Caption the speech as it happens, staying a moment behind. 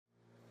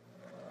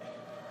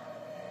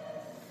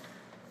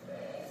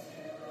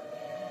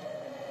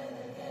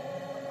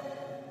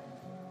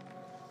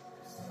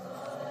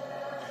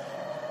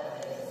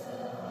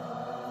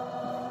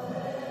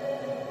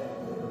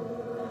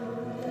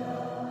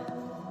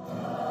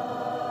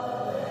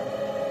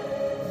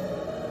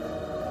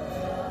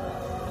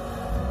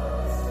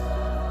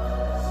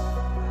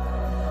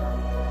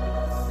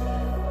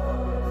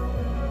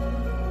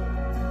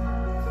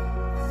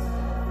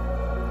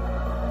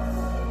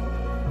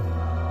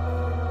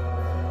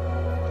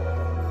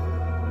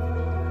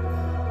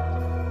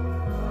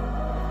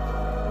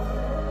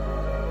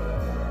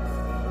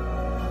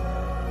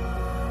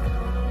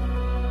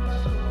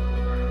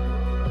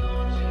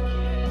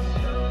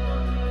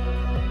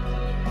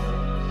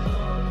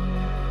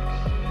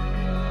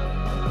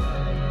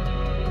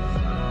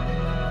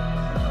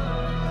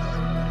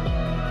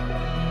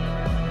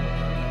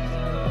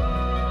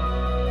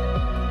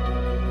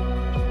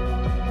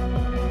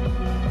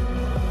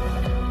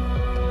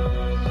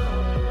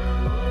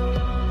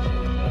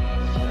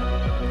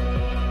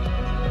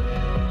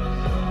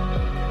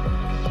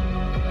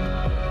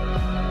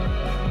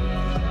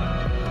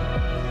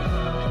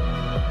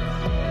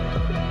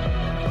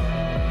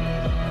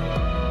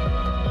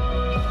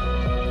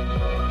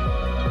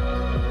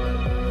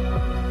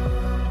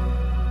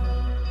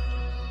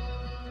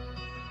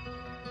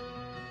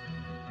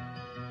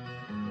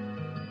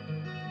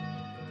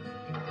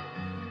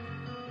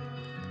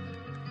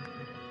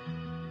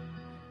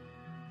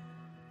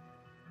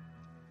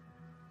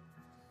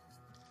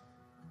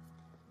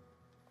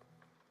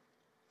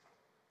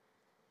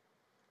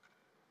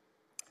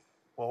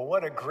Well,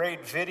 what a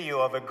great video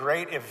of a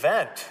great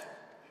event.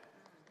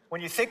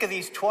 When you think of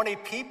these 20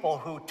 people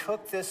who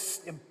took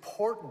this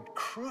important,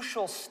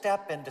 crucial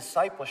step in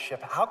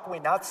discipleship, how can we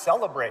not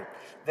celebrate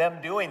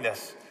them doing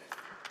this?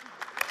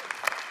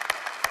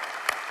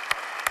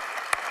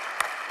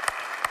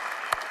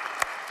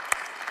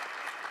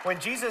 When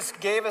Jesus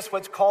gave us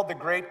what's called the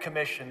Great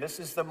Commission, this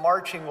is the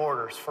marching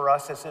orders for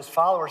us as his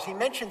followers, he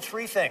mentioned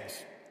three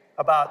things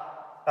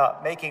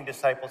about making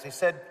disciples. He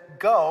said,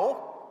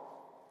 go.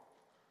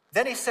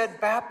 Then he said,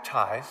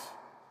 baptize.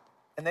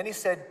 And then he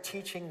said,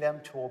 teaching them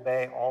to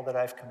obey all that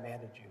I've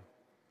commanded you.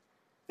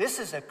 This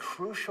is a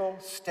crucial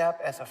step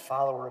as a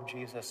follower of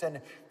Jesus.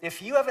 And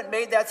if you haven't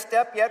made that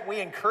step yet, we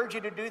encourage you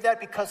to do that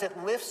because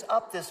it lifts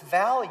up this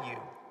value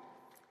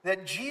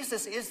that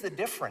Jesus is the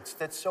difference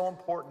that's so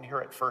important here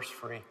at First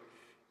Free.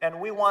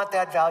 And we want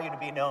that value to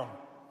be known.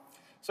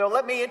 So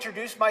let me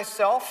introduce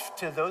myself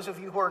to those of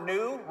you who are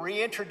new,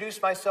 reintroduce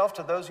myself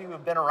to those of you who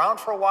have been around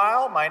for a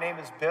while. My name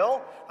is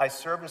Bill. I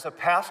served as a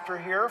pastor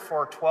here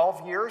for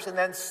 12 years, and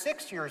then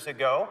 6 years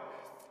ago,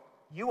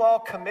 you all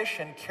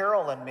commissioned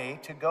Carol and me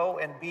to go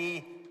and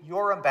be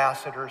your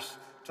ambassadors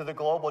to the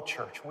global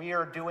church. We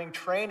are doing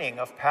training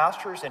of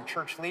pastors and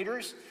church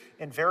leaders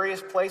in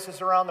various places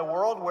around the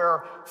world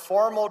where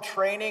formal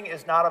training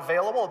is not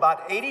available.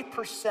 About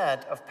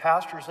 80% of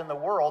pastors in the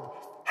world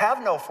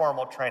have no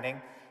formal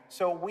training.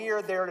 So we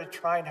are there to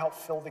try and help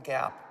fill the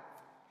gap.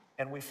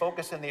 And we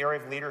focus in the area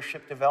of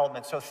leadership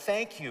development. So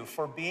thank you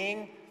for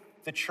being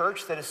the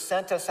church that has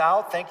sent us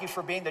out. Thank you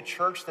for being the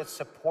church that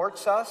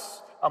supports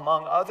us,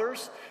 among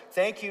others.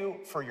 Thank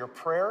you for your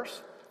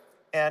prayers.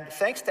 And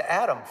thanks to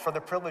Adam for the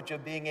privilege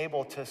of being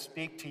able to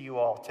speak to you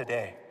all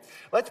today.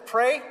 Let's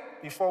pray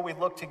before we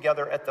look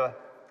together at the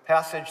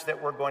passage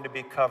that we're going to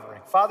be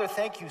covering. Father,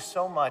 thank you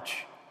so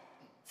much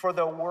for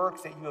the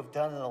work that you have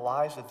done in the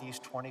lives of these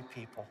 20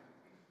 people.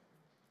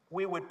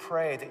 We would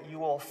pray that you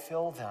will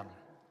fill them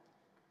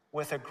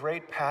with a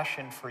great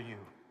passion for you,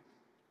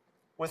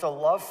 with a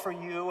love for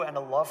you and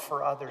a love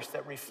for others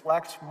that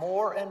reflects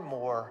more and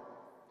more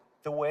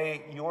the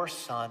way your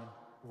son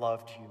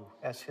loved you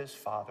as his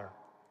father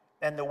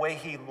and the way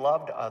he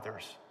loved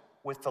others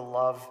with the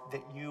love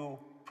that you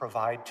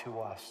provide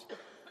to us.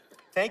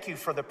 Thank you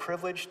for the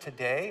privilege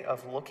today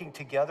of looking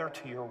together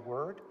to your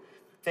word.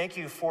 Thank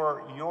you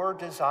for your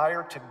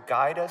desire to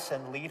guide us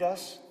and lead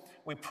us.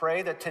 We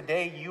pray that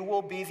today you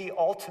will be the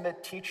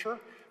ultimate teacher,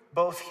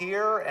 both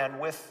here and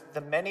with the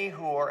many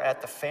who are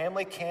at the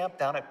family camp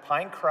down at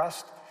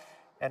Pinecrest.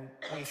 And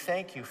we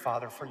thank you,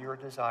 Father, for your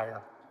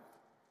desire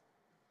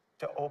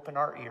to open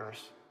our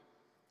ears,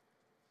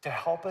 to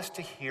help us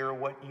to hear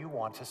what you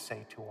want to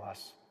say to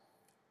us.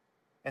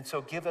 And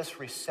so give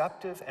us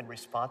receptive and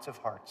responsive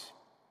hearts.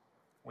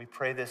 We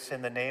pray this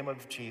in the name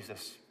of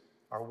Jesus,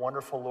 our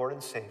wonderful Lord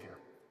and Savior.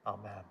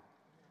 Amen.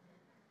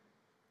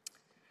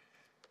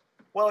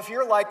 Well, if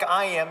you're like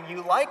I am,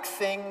 you like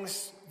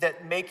things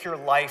that make your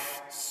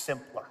life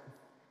simpler.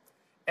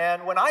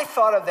 And when I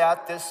thought of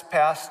that this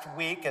past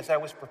week as I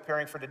was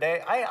preparing for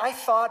today, I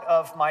thought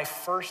of my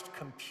first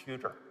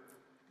computer.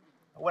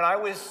 When I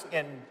was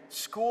in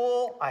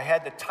school, I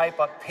had to type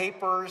up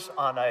papers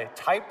on a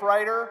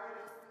typewriter.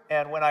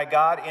 And when I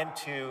got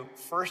into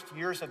first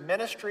years of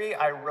ministry,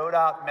 I wrote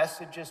out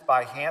messages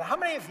by hand. How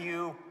many of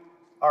you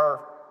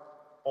are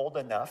old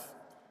enough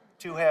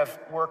to have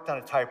worked on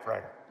a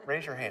typewriter?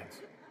 Raise your hands.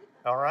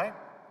 All right?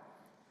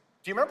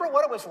 Do you remember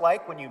what it was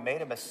like when you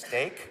made a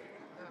mistake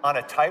on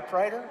a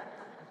typewriter?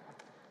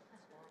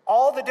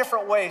 All the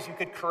different ways you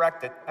could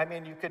correct it. I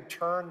mean, you could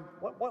turn,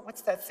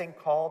 what's that thing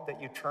called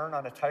that you turn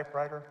on a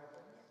typewriter?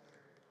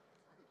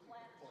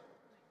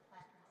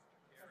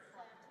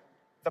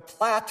 The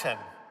platen.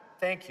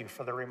 Thank you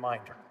for the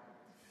reminder.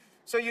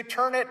 So you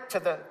turn it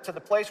to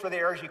the place where the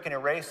errors, you can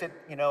erase it,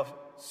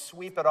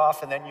 sweep it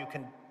off, and then you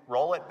can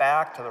roll it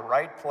back to the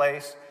right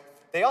place.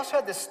 They also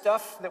had this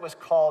stuff that was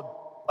called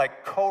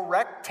like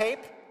correct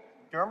tape. Do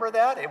you remember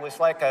that? It was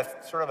like a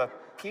sort of a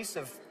piece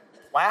of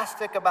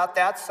plastic about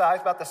that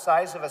size, about the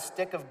size of a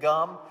stick of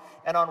gum.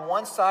 And on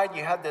one side,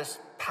 you had this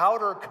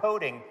powder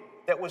coating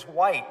that was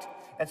white.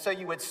 And so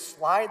you would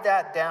slide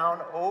that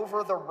down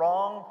over the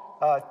wrong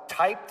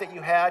type that you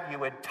had. You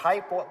would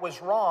type what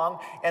was wrong,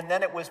 and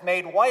then it was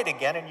made white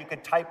again, and you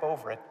could type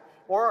over it.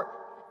 Or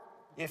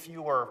if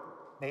you were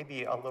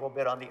maybe a little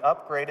bit on the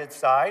upgraded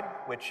side,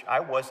 which I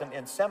wasn't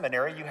in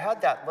seminary, you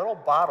had that little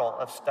bottle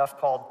of stuff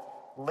called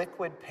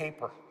liquid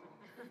paper.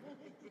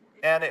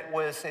 And it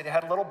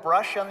had a little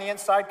brush on the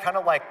inside, kind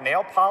of like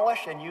nail polish,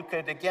 and you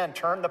could, again,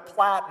 turn the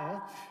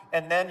platen,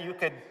 and then you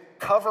could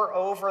cover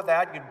over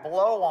that. You'd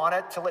blow on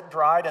it till it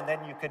dried, and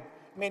then you could,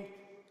 do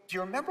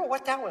you remember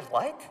what that was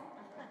like?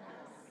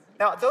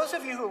 Now, those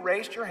of you who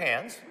raised your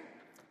hands,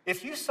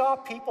 if you saw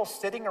people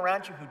sitting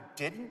around you who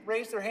didn't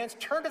raise their hands,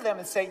 turn to them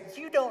and say,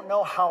 you don't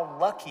know how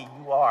lucky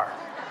you are.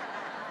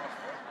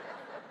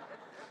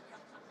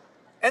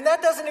 And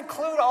that doesn't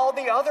include all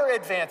the other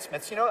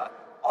advancements.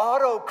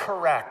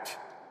 Autocorrect.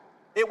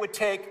 It would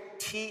take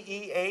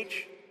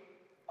T-E-H,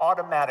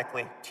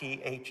 automatically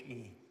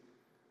T-H-E.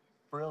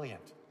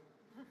 Brilliant.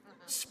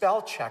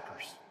 spell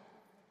checkers,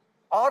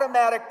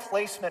 automatic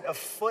placement of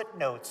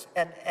footnotes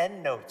and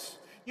endnotes.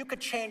 You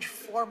could change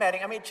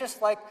formatting. I mean,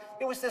 just like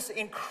it was this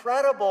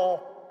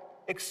incredible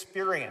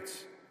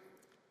experience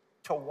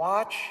to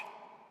watch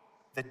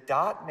the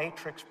dot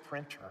matrix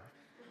printer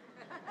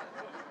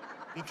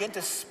begin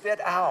to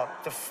spit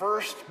out the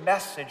first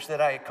message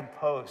that I had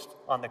composed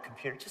on the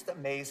computer. Just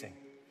amazing.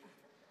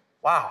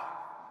 Wow.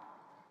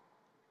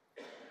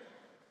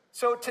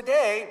 So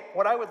today,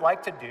 what I would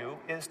like to do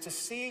is to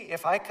see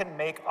if I can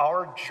make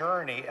our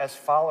journey as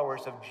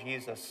followers of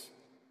Jesus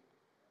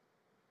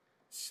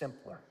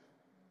simpler.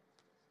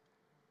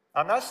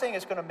 I'm not saying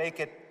it's going to make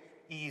it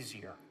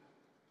easier.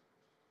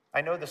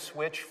 I know the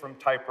switch from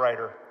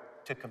typewriter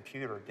to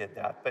computer did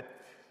that, but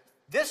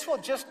this will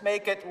just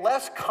make it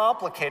less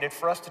complicated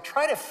for us to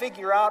try to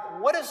figure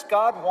out, what does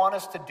God want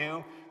us to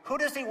do? Who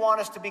does he want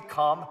us to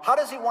become? How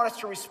does he want us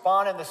to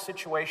respond in the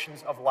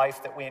situations of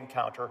life that we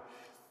encounter?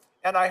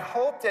 And I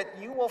hope that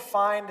you will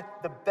find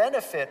the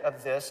benefit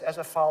of this as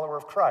a follower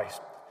of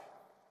Christ.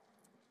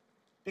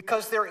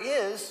 Because there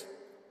is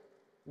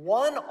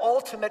one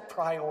ultimate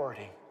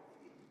priority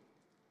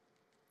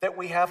that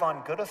we have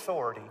on good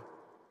authority,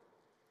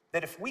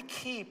 that if we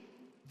keep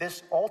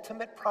this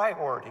ultimate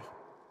priority,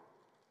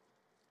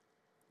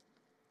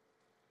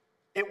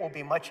 it will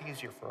be much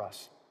easier for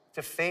us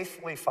to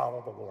faithfully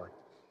follow the Lord.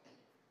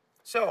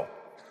 So,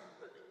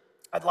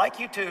 I'd like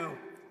you to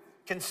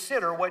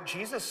consider what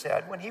Jesus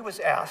said when he was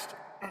asked,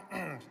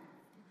 I'm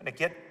going to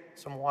get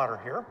some water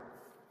here.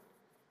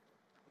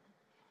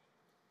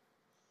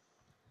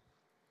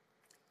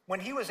 When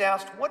he was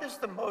asked, what is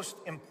the most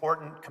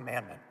important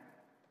commandment?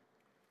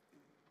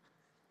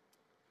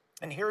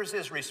 And here's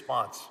his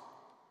response.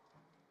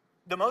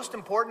 The most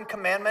important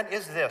commandment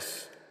is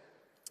this: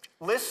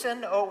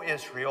 listen, O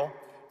Israel,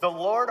 the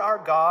Lord our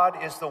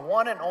God is the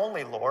one and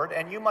only Lord,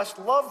 and you must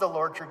love the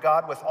Lord your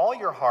God with all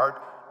your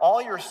heart, all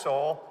your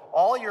soul,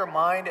 all your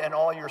mind, and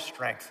all your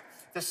strength.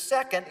 The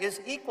second is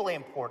equally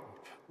important.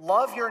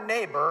 Love your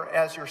neighbor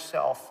as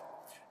yourself.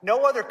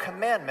 No other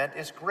commandment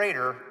is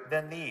greater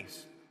than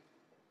these.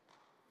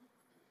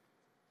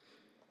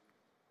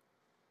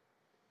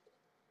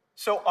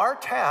 So our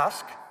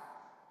task,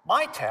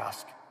 my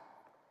task,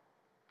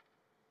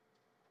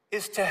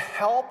 is to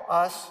help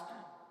us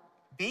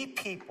be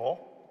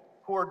people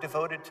who are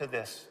devoted to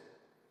this.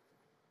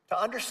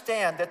 To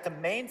understand that the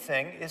main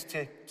thing is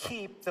to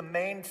keep the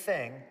main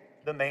thing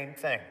the main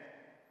thing.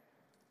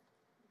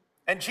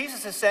 And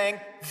Jesus is saying,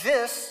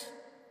 this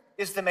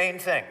is the main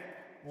thing.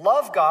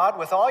 Love God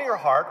with all your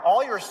heart,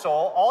 all your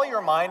soul, all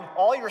your mind,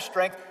 all your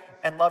strength,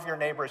 and love your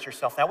neighbor as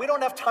yourself. Now, we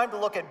don't have time to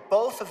look at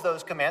both of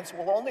those commands.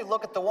 We'll only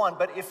look at the one.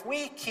 But if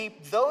we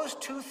keep those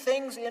two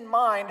things in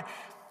mind,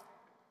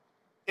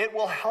 it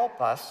will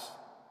help us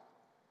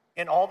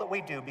in all that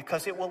we do,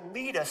 because it will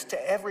lead us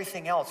to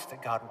everything else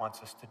that God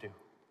wants us to do,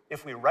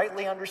 if we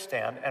rightly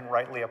understand and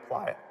rightly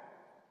apply it.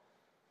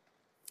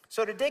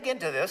 So to dig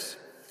into this,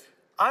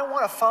 I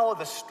want to follow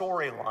the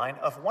storyline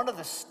of one of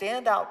the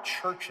standout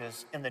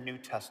churches in the New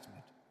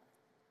Testament.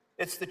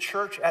 It's the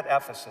church at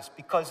Ephesus,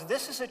 because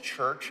this is a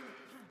church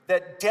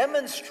that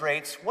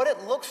demonstrates what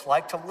it looks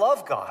like to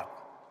love God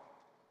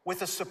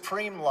with a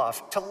supreme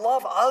love, to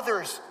love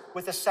others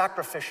with a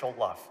sacrificial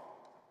love.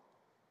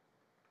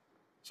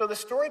 So the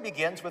story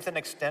begins with an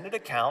extended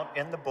account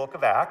in the book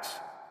of Acts,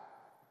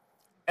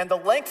 and the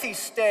lengthy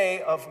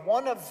stay of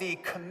one of the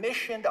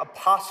commissioned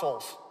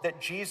apostles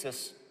that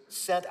Jesus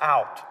sent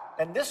out.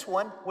 And this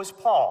one was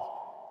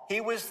Paul.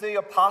 He was the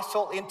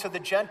apostle into the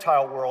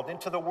Gentile world,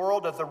 into the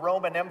world of the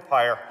Roman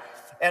Empire.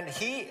 And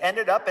he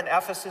ended up in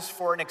Ephesus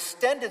for an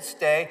extended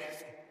stay,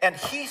 and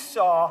he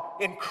saw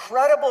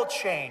incredible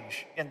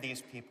change in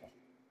these people.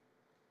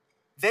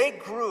 They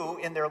grew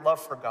in their love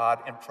for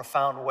God in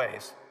profound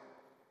ways.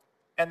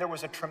 And there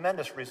was a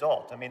tremendous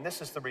result. I mean,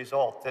 this is the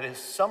result that is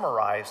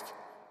summarized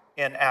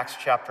in Acts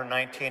chapter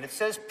 19. It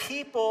says,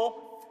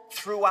 people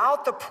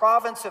throughout the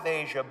province of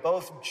Asia,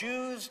 both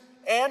Jews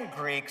and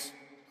Greeks,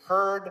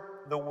 heard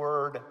the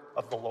word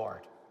of the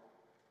Lord.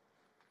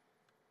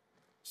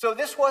 So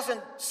this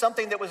wasn't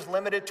something that was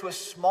limited to a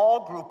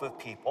small group of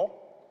people.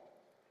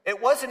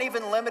 It wasn't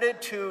even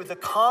limited to the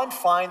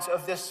confines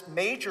of this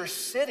major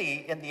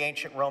city in the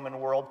ancient Roman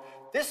world.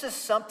 This is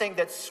something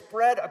that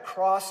spread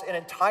across an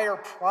entire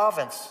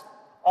province,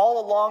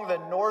 all along the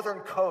northern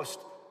coast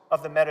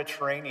of the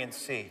Mediterranean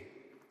Sea.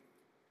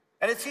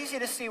 And it's easy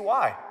to see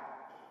why.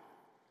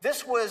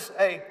 This was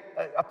a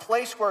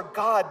place where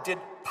God did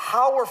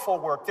powerful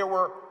work. There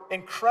were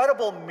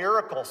incredible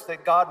miracles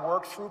that God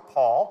worked through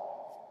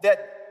Paul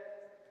that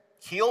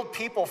healed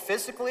people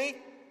physically,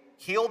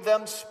 healed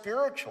them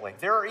spiritually.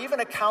 There are even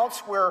accounts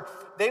where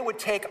they would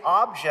take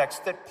objects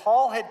that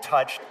Paul had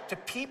touched to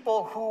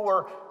people who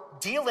were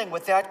dealing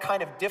with that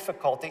kind of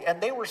difficulty,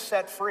 and they were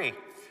set free.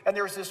 And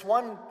there was this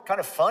one kind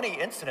of funny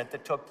incident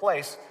that took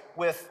place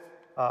with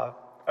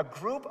a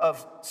group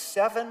of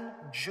 7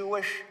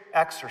 Jewish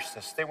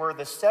exorcists. They were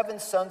the 7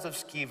 sons of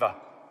Sceva.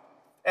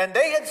 And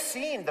they had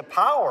seen the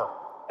power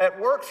at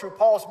work through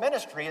Paul's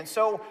ministry. And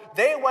so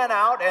they went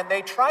out and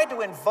they tried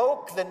to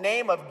invoke the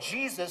name of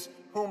Jesus,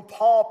 whom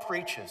Paul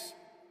preaches.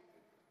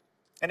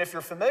 And if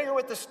you're familiar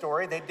with the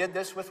story, they did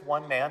this with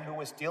one man who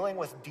was dealing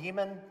with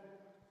demon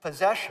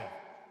possession.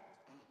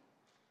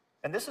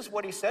 And this is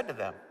what he said to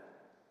them.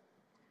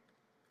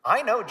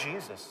 I know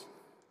Jesus,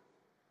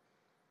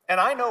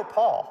 and I know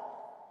Paul,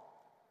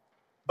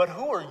 but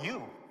who are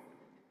you?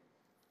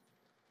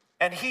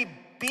 And he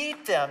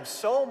beat them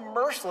so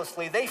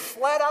mercilessly, they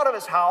fled out of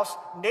his house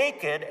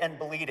naked and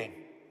bleeding.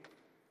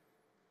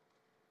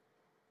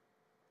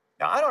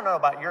 Now, I don't know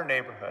about your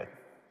neighborhood,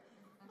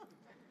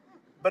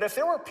 but if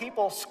there were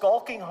people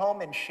skulking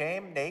home in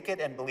shame, naked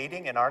and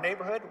bleeding in our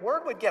neighborhood,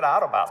 word would get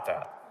out about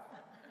that.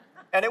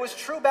 And it was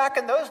true back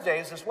in those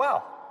days as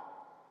well.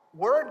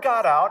 Word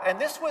got out, and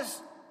this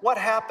was what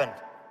happened.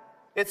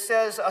 It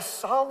says, a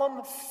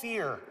solemn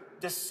fear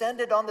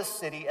descended on the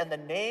city, and the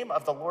name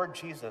of the Lord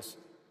Jesus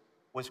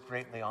was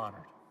greatly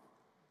honored.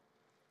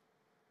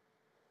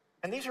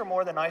 And these are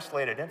more than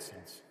isolated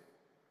incidents.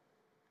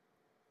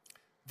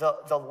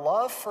 The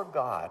love for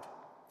God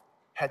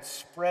had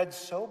spread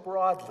so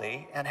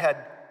broadly and had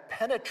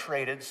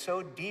penetrated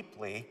so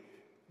deeply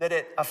that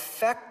it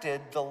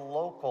affected the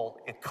local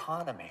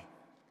economy.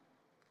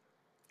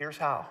 Here's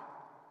how.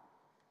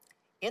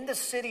 In the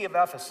city of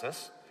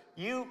Ephesus,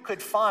 you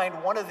could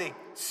find one of the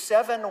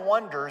 7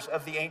 wonders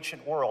of the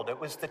ancient world. It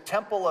was the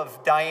temple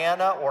of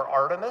Diana or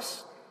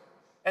Artemis.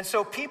 And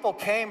so people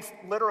came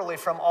literally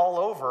from all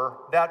over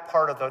that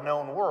part of the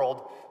known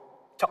world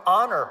to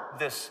honor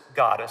this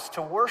goddess,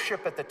 to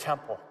worship at the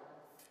temple.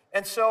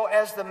 And so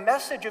as the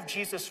message of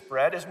Jesus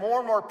spread, as more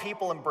and more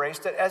people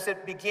embraced it, as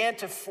it began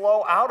to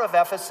flow out of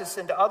Ephesus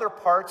into other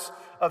parts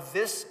of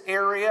this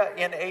area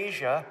in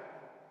Asia,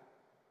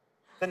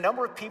 the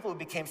number of people who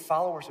became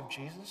followers of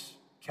Jesus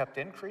kept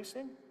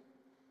increasing,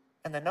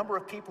 and the number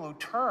of people who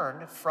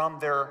turned from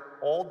their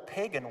old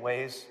pagan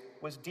ways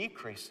was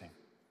decreasing.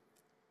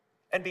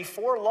 And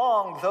before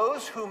long,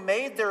 those who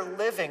made their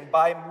living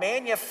by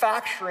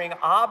manufacturing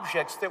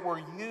objects that were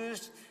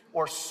used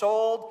or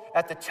sold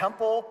at the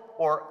temple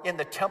or in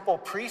the temple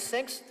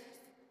precincts,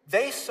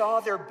 they saw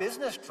their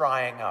business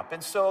drying up.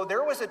 And so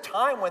there was a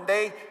time when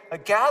they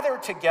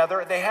gathered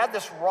together, they had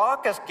this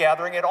raucous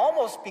gathering, it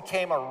almost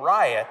became a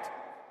riot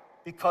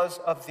because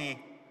of the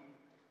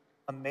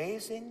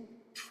amazing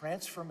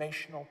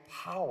transformational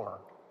power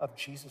of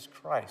Jesus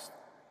Christ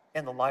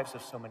in the lives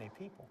of so many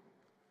people.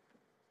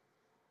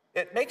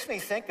 It makes me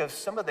think of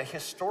some of the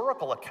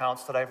historical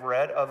accounts that I've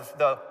read of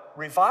the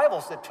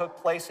revivals that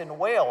took place in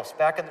Wales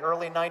back in the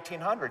early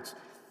 1900s.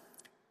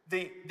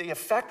 The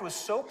effect was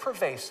so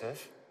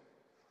pervasive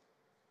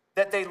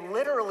that they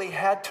literally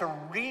had to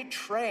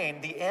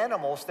retrain the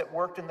animals that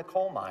worked in the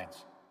coal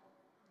mines.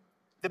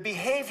 The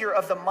behavior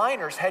of the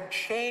miners had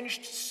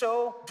changed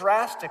so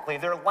drastically.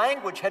 Their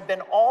language had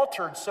been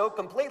altered so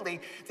completely,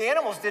 the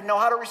animals didn't know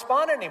how to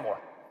respond anymore.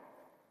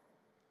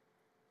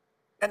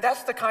 And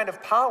that's the kind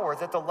of power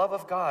that the love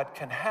of God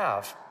can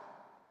have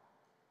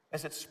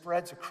as it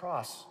spreads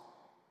across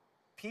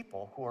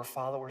people who are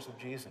followers of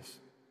Jesus.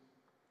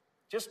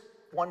 Just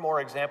one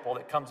more example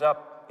that comes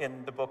up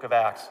in the book of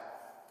Acts.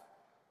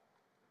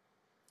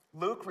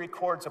 Luke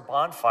records a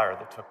bonfire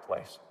that took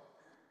place.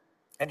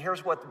 And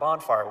here's what the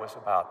bonfire was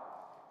about.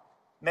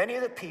 Many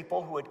of the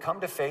people who had come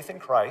to faith in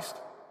Christ,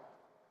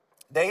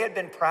 they had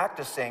been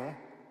practicing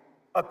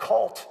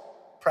occult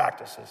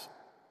practices,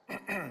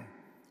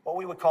 what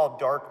we would call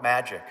dark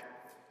magic.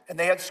 And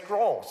they had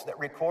scrolls that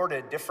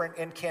recorded different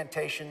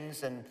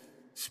incantations and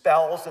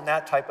spells and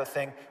that type of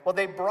thing. Well,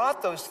 they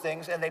brought those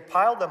things and they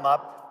piled them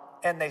up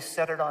and they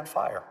set it on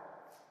fire.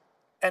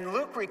 And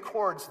Luke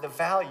records the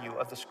value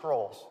of the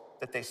scrolls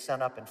that they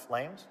sent up in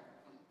flames.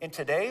 In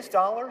today's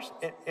dollars,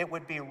 it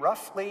would be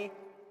roughly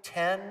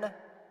 $10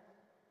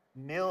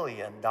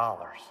 million.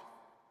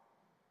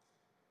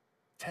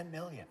 10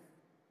 million.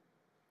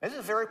 This is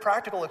a very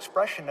practical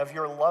expression of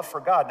your love for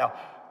God. Now,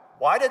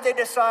 why did they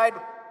decide,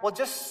 well,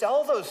 just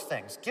sell those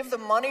things? Give the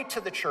money to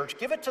the church,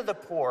 give it to the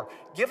poor,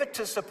 give it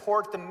to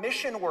support the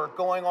mission work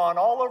going on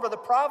all over the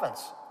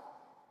province.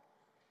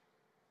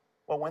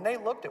 Well, when they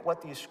looked at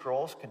what these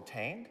scrolls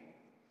contained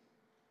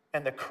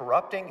and the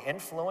corrupting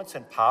influence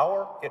and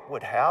power it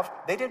would have,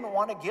 they didn't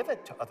want to give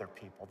it to other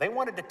people. They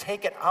wanted to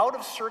take it out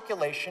of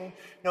circulation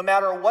no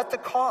matter what the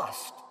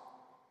cost.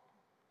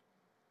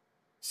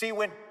 See,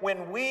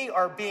 when we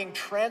are being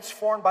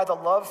transformed by the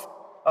love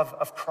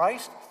of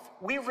Christ,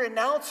 we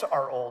renounce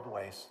our old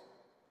ways,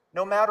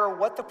 no matter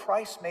what the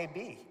price may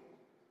be.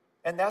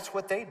 And that's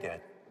what they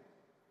did.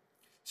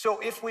 So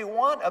if we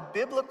want a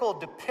biblical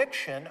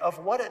depiction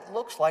of what it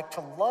looks like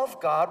to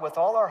love God with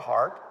all our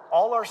heart,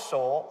 all our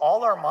soul,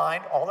 all our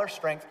mind, all our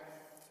strength,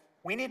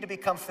 we need to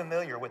become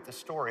familiar with the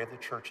story of the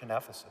church in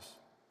Ephesus.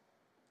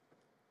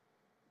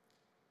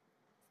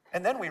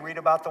 And then we read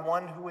about the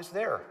one who was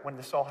there when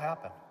this all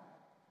happened,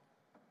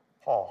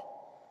 Paul.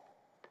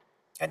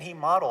 And he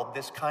modeled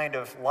this kind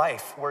of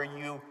life where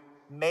you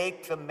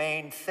make the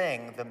main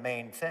thing the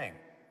main thing.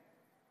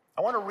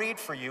 I want to read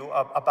for you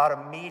about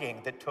a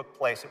meeting that took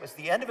place. It was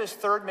the end of his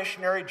third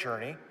missionary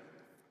journey.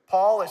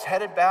 Paul is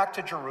headed back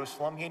to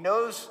Jerusalem. He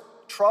knows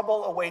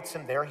trouble awaits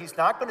him there. He's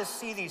not going to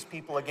see these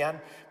people again,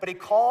 but he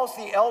calls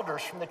the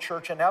elders from the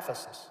church in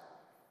Ephesus.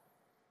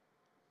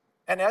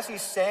 And as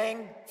he's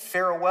saying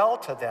farewell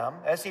to them,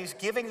 as he's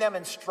giving them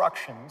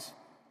instructions,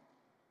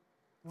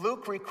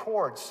 Luke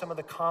records some of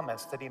the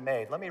comments that he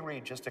made. Let me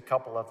read just a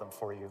couple of them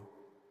for you.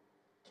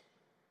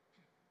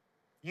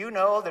 You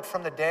know that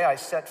from the day I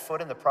set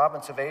foot in the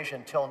province of Asia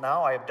until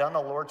now, I have done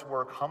the Lord's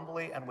work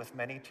humbly and with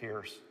many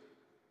tears.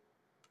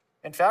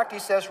 In fact, he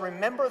says,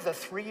 remember the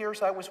 3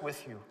 years I was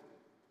with you,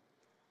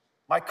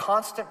 my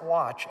constant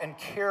watch and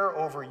care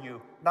over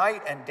you,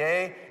 night and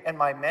day, and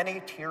my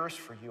many tears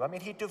for you. I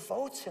mean, he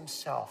devotes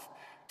himself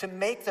to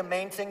make the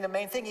main thing the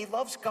main thing. He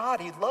loves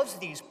God. He loves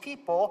these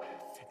people,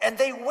 and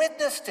they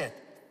witnessed it.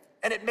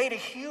 And it made a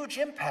huge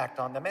impact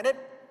on them. And it,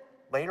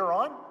 later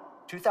on,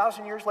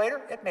 2,000 years later,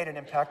 it made an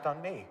impact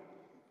on me.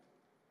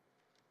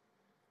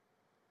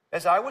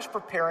 As I was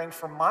preparing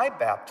for my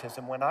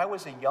baptism when I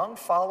was a young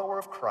follower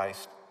of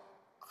Christ,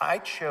 I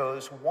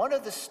chose one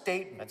of the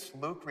statements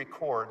Luke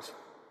records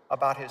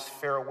about his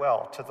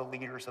farewell to the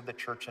leaders of the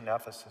church in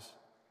Ephesus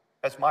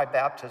as my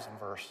baptism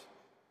verse.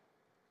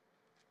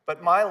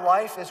 But my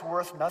life is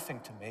worth nothing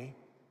to me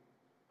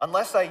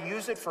unless I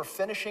use it for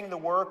finishing the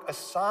work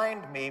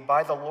assigned me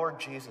by the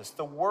Lord Jesus,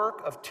 the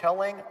work of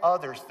telling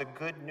others the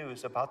good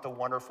news about the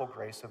wonderful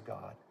grace of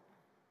God.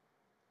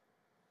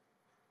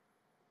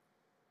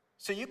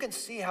 So you can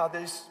see how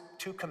these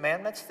two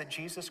commandments that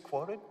Jesus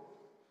quoted,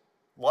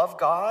 love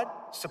God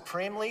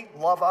supremely,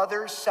 love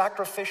others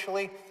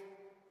sacrificially,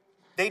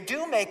 they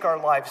do make our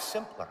lives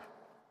simpler,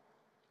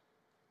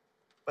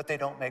 but they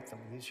don't make them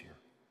easier.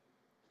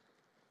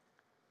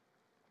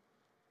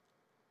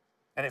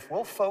 And if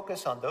we'll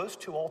focus on those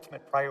two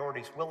ultimate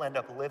priorities, we'll end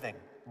up living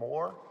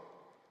more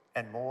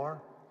and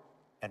more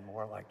and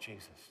more like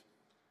Jesus.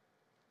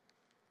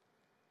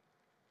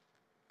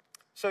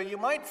 So you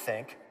might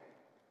think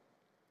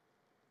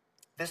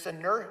this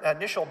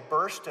initial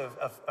burst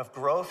of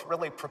growth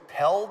really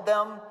propelled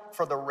them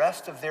for the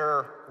rest of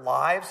their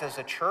lives as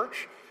a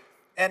church.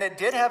 And it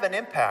did have an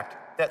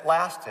impact that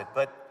lasted,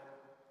 but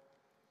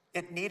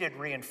it needed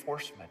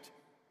reinforcement.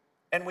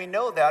 And we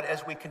know that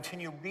as we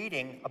continue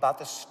reading about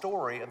the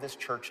story of this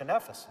church in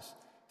Ephesus.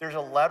 There's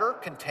a letter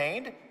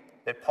contained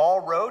that Paul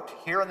wrote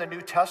here in the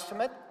New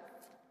Testament,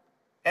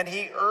 and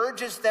he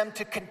urges them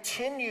to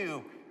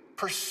continue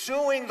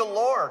pursuing the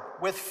Lord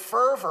with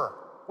fervor,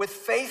 with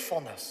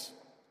faithfulness.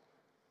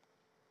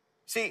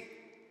 See,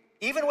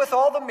 even with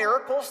all the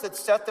miracles that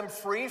set them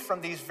free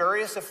from these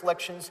various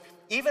afflictions,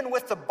 even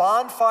with the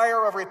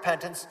bonfire of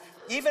repentance,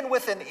 even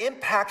with an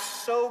impact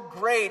so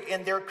great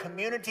in their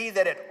community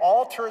that it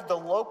altered the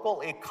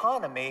local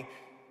economy,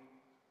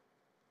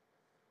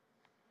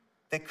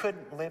 they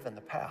couldn't live in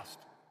the past.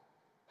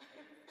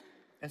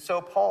 And so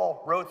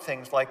Paul wrote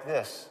things like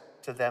this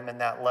to them in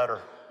that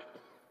letter.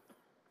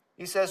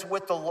 He says,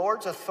 with the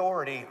Lord's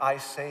authority, I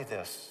say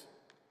this.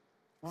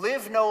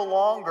 Live no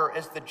longer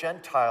as the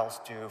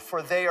Gentiles do,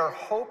 for they are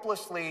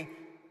hopelessly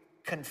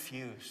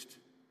confused.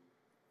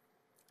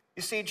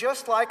 You see,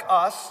 just like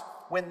us,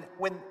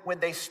 when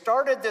they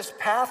started this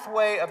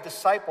pathway of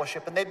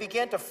discipleship and they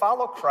began to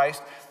follow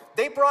Christ,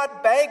 they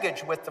brought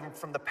baggage with them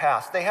from the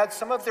past. They had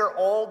some of their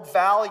old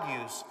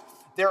values,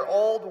 their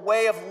old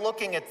way of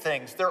looking at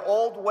things, their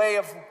old way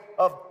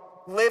of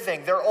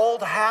living, their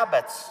old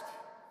habits.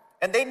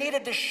 And they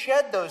needed to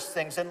shed those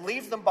things and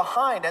leave them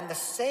behind. And the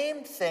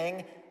same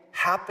thing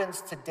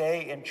happens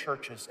today in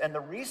churches. And the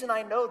reason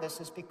I know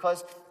this is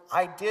because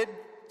I did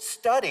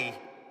study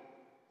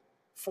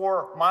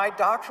for my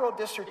doctoral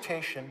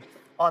dissertation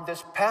on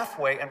this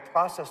pathway and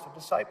process of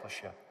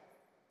discipleship.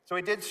 So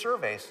we did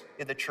surveys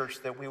in the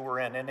church that we were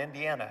in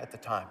Indiana at the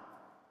time.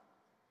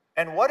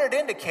 And what it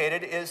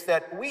indicated is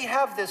that we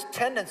have this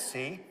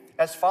tendency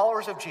as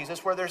followers of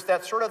Jesus where there's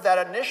that sort of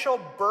that initial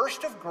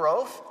burst of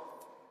growth,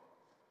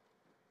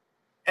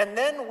 and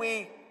then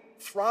we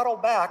throttle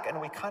back and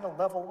we kind of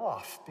level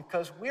off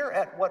because we're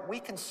at what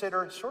we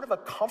consider sort of a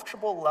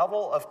comfortable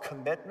level of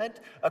commitment,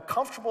 a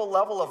comfortable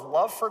level of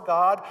love for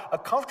God, a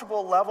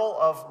comfortable level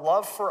of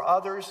love for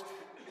others,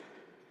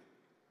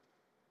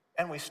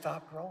 and we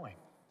stop growing.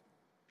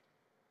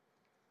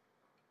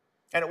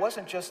 And it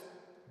wasn't just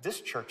this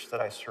church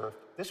that I served.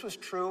 This was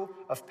true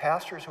of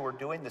pastors who were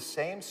doing the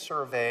same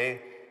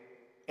survey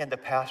in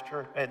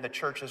the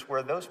churches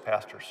where those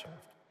pastors served.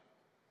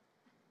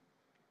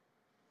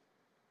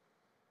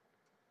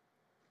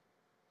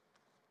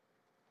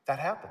 That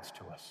happens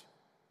to us.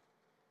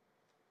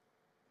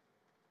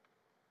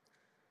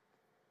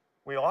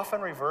 We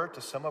often revert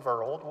to some of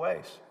our old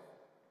ways,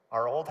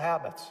 our old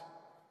habits.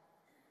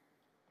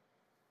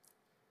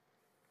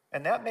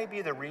 And that may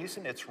be the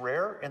reason it's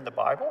rare in the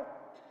Bible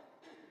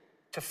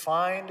to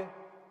find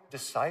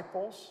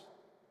disciples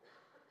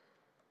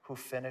who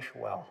finish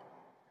well.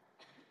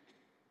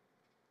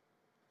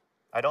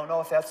 I don't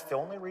know if that's the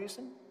only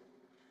reason,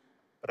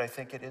 but I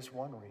think it is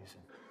one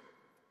reason.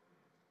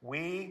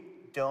 We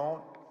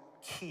don't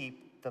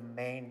keep the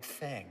main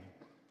thing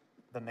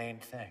the main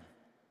thing.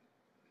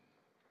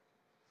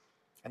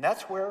 And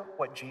that's where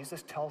what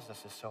Jesus tells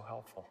us is so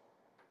helpful,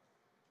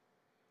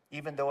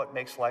 even though it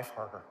makes life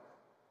harder.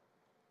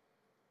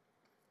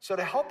 So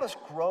to help us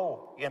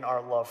grow in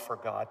our love for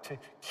God, to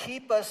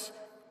keep us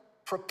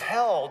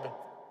propelled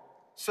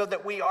so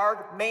that we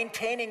are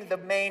maintaining the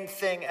main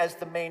thing as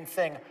the main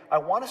thing, I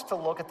want us to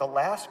look at the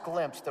last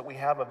glimpse that we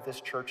have of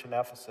this church in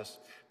Ephesus,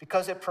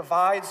 because it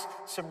provides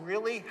some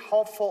really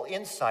helpful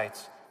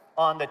insights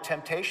on the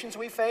temptations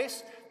we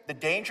face, the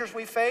dangers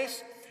we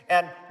face,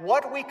 and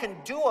what we can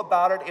do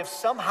about it if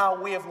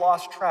somehow we have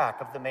lost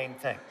track of the main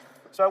thing.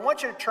 So I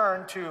want you to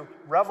turn to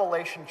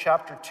Revelation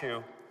chapter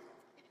 2.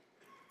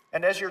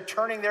 And as you're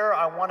turning there,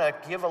 I want to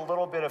give a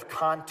little bit of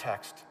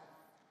context.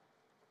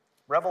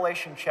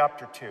 Revelation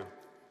chapter 2.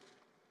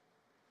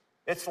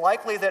 It's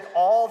likely that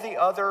all the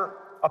other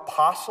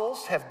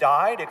apostles have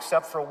died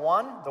except for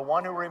one. The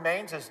one who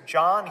remains is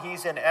John.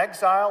 He's in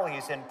exile.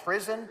 He's in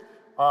prison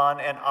on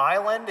an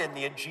island in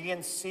the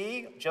Aegean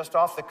Sea, just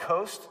off the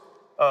coast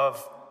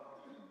of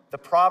the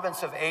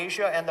province of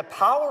Asia. And the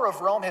power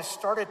of Rome has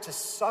started to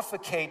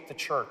suffocate the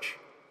church.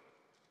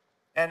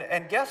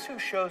 And guess who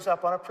shows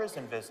up on a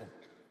prison visit?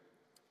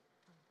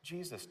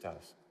 Jesus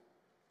does.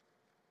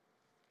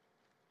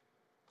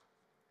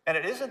 And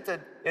it isn't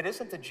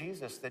the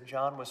Jesus that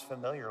John was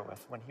familiar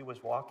with when he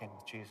was walking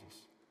with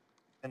Jesus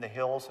in the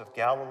hills of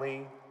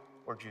Galilee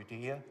or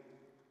Judea.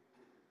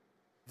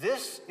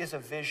 This is a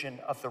vision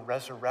of the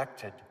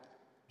resurrected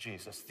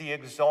Jesus, the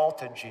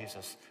exalted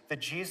Jesus, the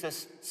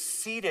Jesus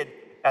seated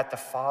at the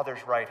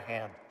Father's right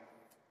hand.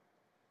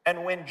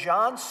 And when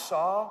John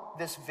saw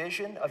this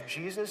vision of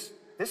Jesus,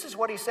 this is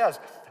what he says: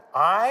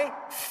 I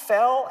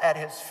fell at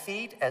his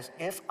feet as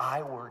if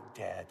I were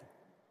dead.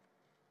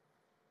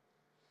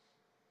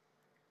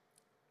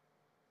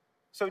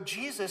 So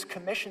Jesus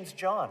commissions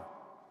John.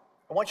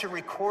 I want you to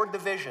record the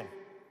vision.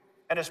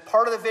 And as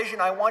part of the vision,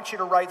 I want you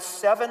to write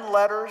 7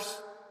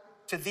 letters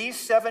to these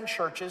 7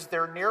 churches.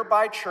 They're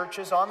nearby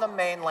churches on the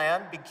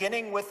mainland,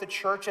 beginning with the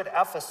church at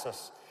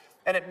Ephesus.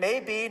 And it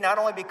may be not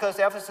only because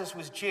Ephesus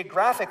was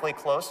geographically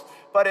close,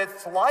 but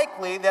it's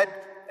likely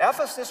that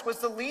Ephesus was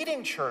the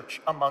leading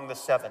church among the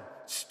 7.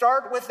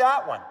 Start with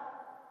that one.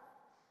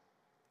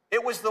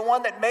 It was the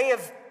one that may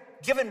have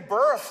given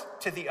birth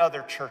to the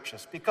other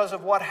churches because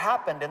of what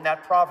happened in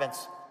that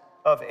province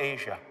of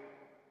Asia.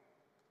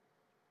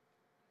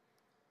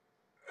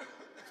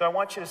 So I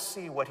want you to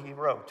see what he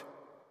wrote.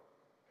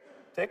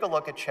 Take a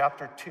look at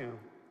chapter 2,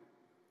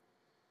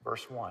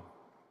 verse 1.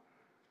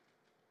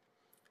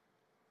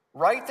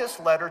 Write this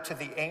letter to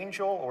the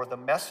angel or the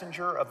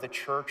messenger of the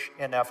church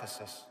in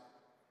Ephesus.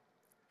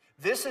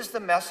 This is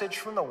the message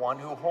from the one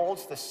who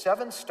holds the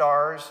 7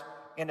 stars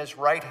in his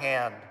right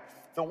hand,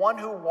 the one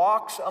who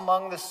walks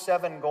among the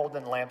 7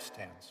 golden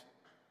lampstands.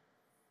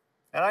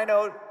 And I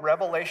know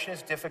Revelation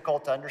is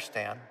difficult to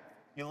understand.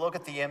 You look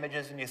at the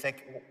images and you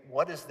think,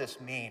 what does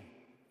this mean?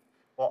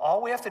 Well,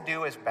 all we have to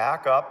do is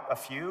back up a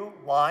few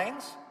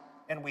lines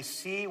and we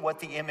see what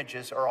the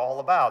images are all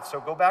about. So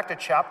go back to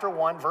chapter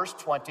 1, verse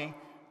 20,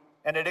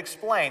 and it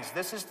explains,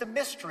 this is the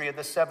mystery of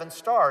the 7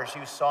 stars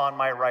you saw in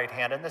my right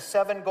hand and the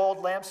 7 gold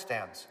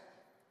lampstands.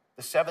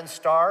 The 7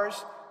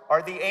 stars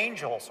are the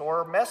angels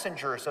or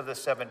messengers of the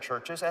 7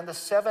 churches, and the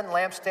 7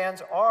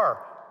 lampstands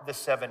are the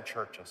 7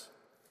 churches.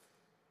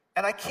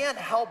 And I can't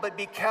help but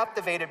be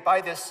captivated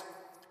by this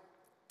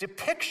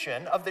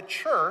depiction of the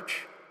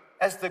church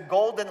as the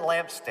golden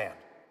lampstand.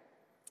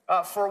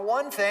 For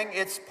one thing,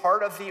 it's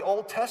part of the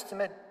Old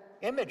Testament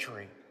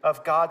imagery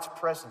of God's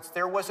presence.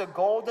 There was a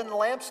golden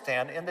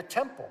lampstand in the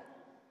temple.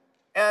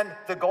 And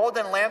the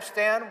golden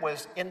lampstand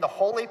was in the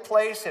holy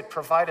place. It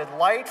provided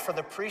light for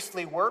the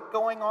priestly work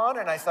going on.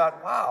 And I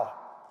thought, wow,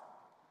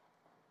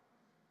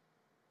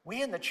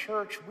 we in the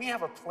church, we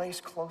have a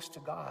place close to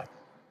God.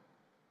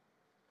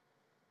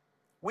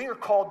 We are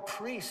called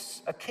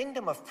priests, a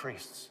kingdom of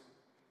priests.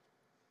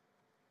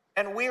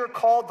 And we are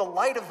called the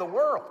light of the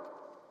world.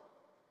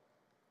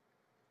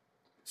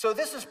 So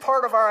this is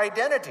part of our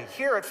identity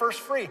here at First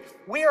Free.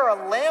 We are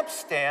a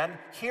lampstand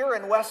here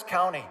in West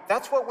County.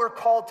 That's what we're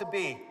called to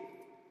be.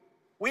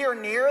 We are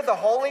near the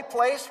holy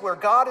place where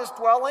God is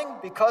dwelling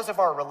because of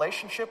our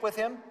relationship with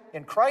him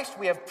in Christ.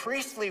 We have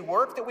priestly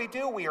work that we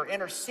do. We are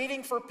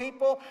interceding for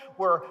people.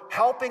 We're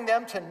helping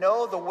them to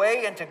know the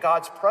way into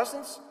God's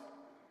presence.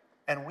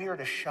 And we are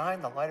to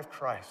shine the light of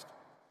Christ.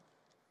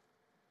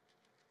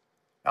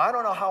 Now, I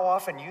don't know how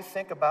often you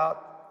think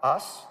about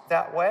us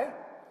that way.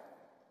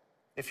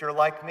 If you're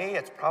like me,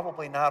 it's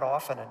probably not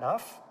often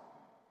enough.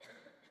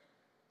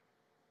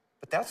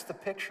 But that's the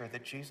picture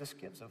that Jesus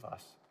gives of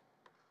us.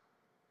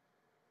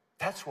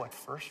 That's what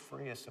First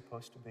Free is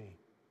supposed to be.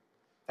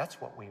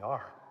 That's what we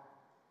are.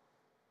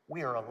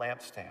 We are a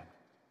lampstand.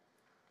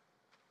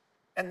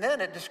 And then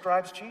it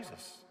describes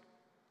Jesus.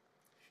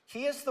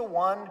 He is the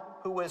one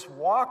who is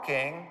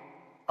walking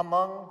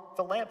among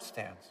the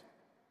lampstands.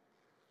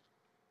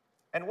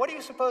 And what do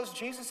you suppose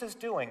Jesus is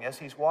doing as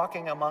he's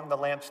walking among the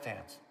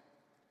lampstands?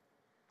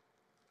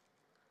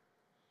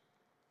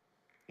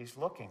 He's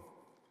looking.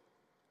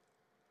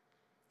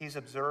 He's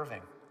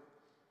observing.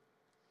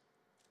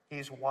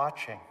 He's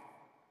watching.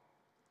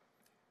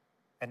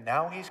 And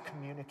now he's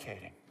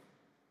communicating.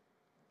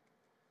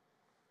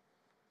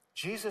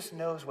 Jesus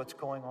knows what's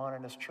going on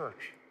in his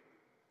church.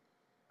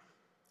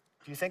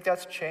 Do you think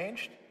that's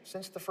changed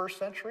since the first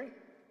century?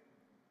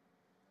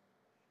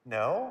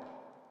 No.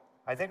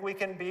 I think we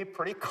can be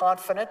pretty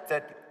confident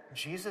that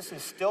Jesus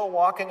is still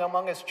walking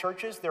among his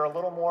churches. They're a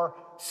little more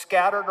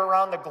scattered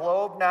around the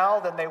globe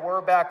now than they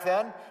were back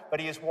then, but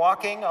he is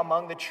walking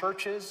among the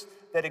churches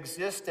that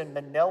exist in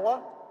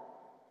Manila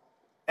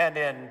and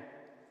in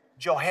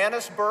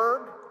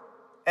Johannesburg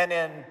and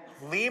in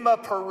Lima,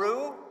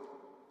 Peru,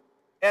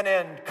 and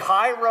in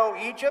Cairo,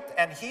 Egypt,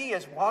 and he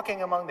is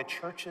walking among the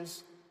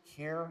churches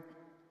here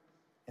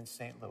in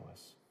St.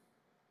 Louis.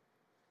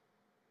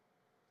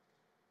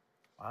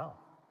 Wow.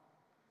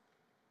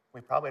 We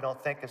probably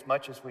don't think as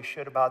much as we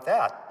should about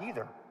that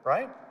either,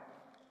 right?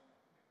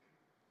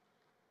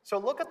 So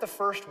look at the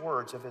first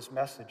words of his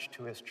message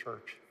to his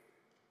church.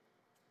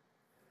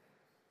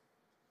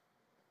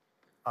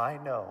 I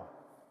know.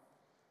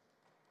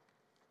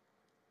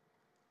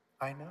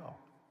 I know.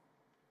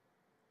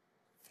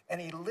 And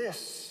he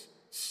lists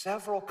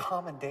several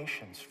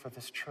commendations for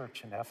this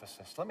church in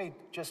Ephesus. Let me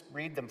just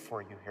read them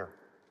for you here.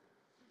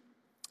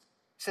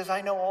 He says, I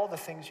know all the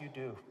things you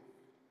do.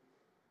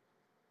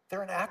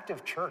 They're an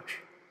active church.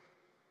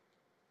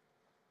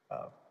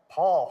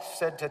 Paul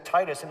said to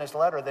Titus in his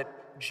letter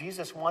that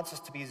Jesus wants us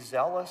to be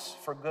zealous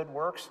for good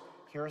works.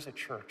 Here's a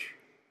church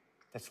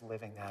that's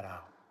living that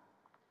out.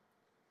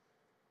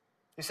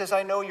 He says,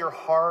 I know your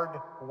hard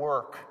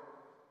work.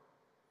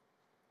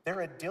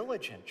 They're a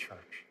diligent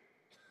church.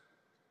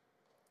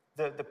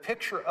 The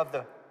picture of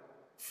the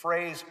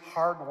phrase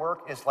hard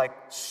work is like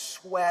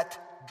sweat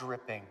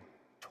dripping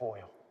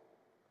toil.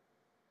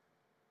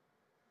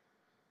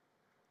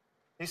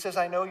 He says,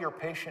 I know your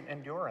patient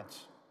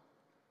endurance.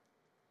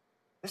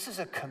 This is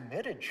a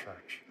committed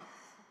church.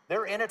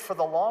 They're in it for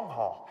the long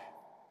haul.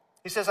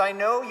 He says, I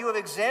know you have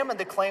examined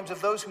the claims of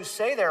those who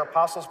say they're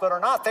apostles but are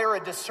not. They are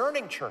a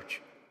discerning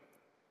church.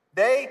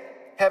 They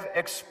have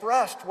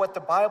expressed what the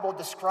Bible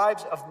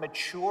describes of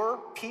mature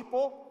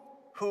people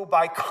who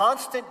by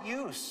constant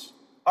use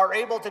are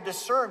able to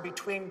discern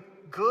between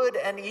good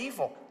and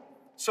evil.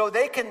 So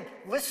they can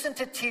listen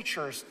to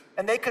teachers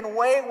and they can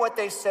weigh what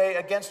they say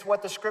against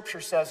what the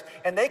scripture says.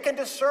 And they can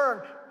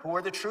discern who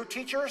are the true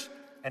teachers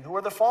and who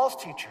are the false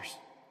teachers.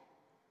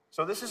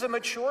 So this is a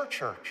mature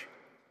church.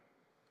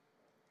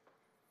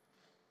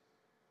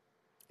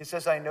 He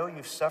says, I know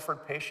you've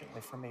suffered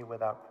patiently for me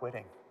without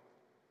quitting.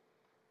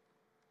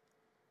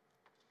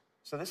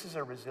 So this is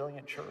a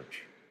resilient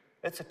church.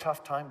 It's a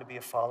tough time to be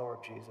a follower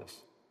of Jesus.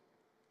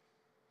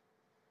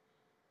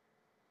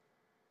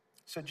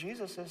 So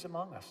Jesus is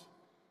among us.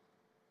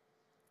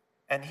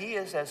 And he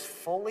is as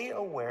fully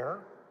aware,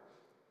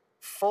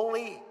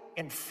 fully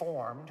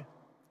informed,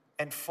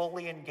 and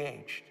fully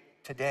engaged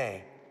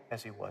today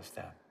as he was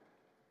then.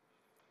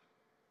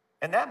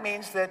 And that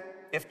means that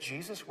if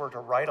Jesus were to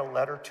write a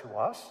letter to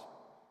us,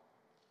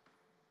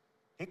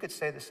 he could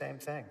say the same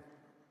thing.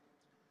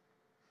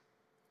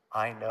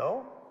 I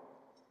know,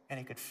 and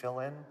he could fill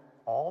in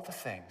all the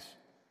things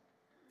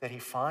that he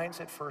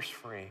finds at First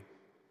Free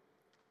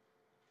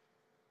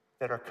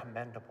that are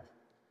commendable,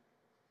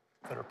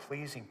 that are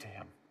pleasing to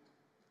him.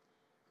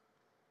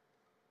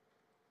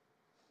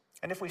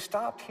 And if we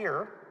stopped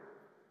here,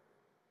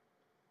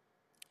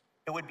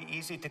 it would be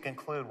easy to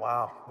conclude,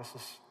 wow,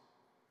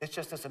 it's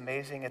just as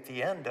amazing at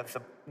the end of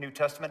the New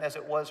Testament as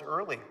it was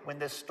early when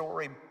this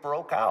story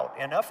broke out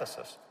in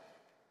Ephesus.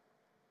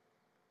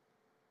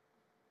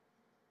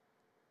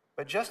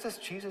 But just as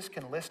Jesus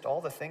can list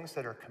all the things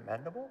that are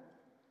commendable,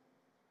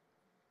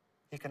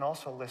 he can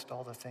also list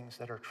all the things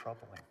that are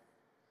troubling.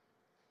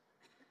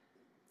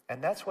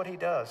 And that's what he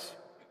does.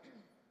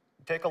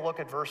 Take a look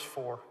at verse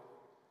 4.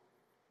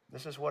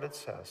 This is what it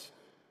says.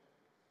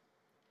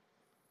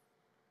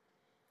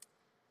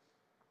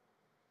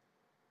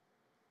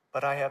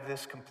 But I have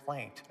this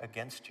complaint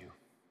against you.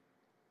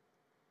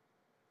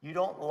 You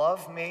don't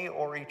love me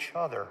or each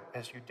other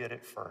as you did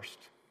at first.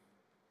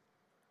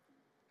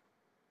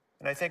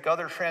 And I think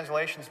other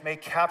translations may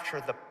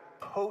capture the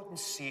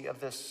potency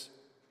of this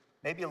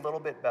maybe a little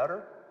bit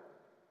better.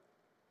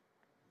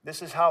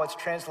 This is how it's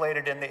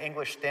translated in the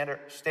English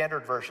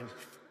Standard Version.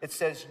 It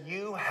says,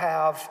 you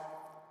have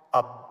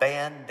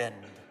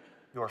abandoned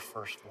your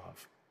first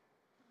love.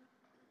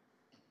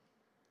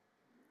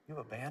 You've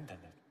abandoned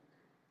it.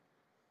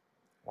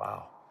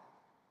 Wow.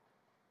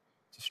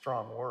 It's a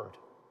strong word.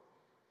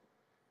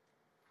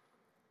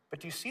 But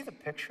do you see the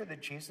picture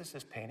that Jesus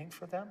is painting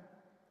for them?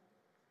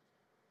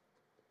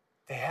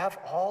 They have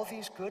all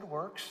these good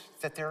works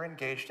that they're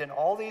engaged in,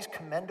 all these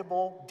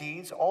commendable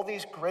deeds, all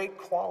these great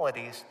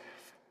qualities,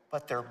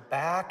 but their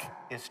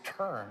back is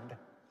turned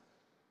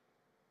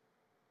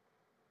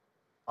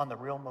on the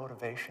real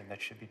motivation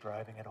that should be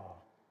driving it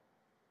all.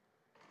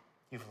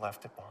 You've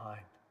left it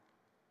behind.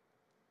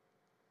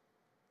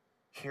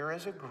 Here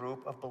is a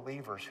group of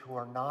believers who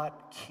are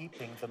not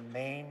keeping the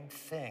main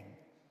thing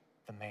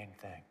the main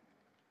thing.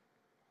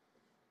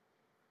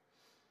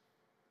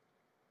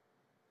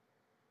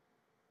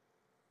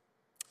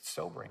 It's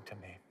sobering to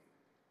me.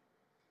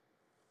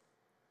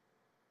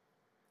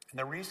 And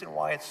the reason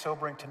why it's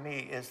sobering to me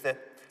is that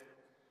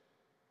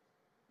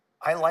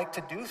I like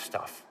to do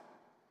stuff.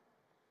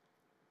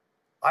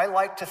 I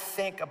like to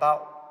think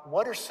about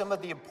what are some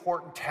of the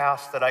important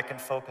tasks that I can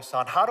focus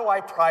on? How do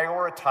I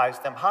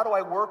prioritize them? How do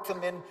I work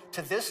them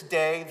into this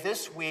day,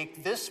 this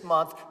week, this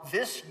month,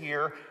 this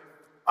year?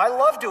 I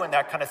love doing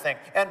that kind of thing.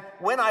 And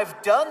when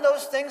I've done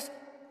those things,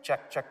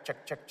 check, check,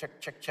 check, check, check,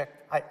 check,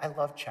 check. I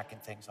love checking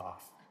things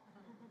off.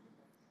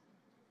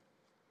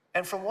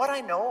 And from what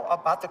I know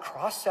about the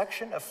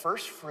cross-section of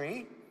First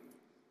Free,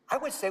 I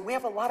would say we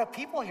have a lot of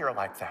people here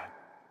like that.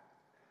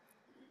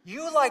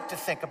 You like to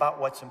think about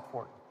what's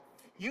important.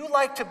 You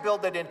like to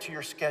build it into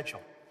your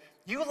schedule.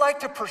 You like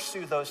to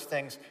pursue those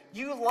things.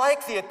 You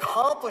like the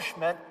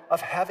accomplishment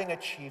of having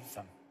achieved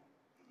them,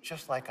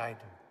 just like I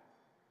do.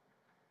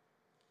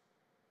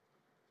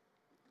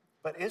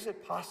 But is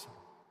it possible,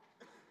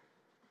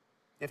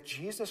 if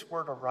Jesus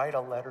were to write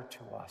a letter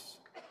to us,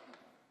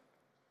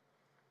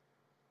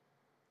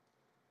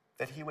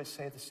 that he would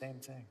say the same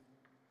thing?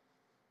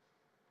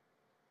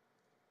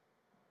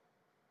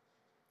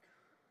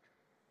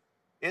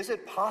 Is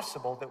it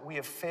possible that we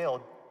have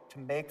failed to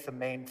make the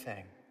main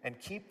thing and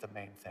keep the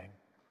main thing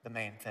the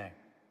main thing?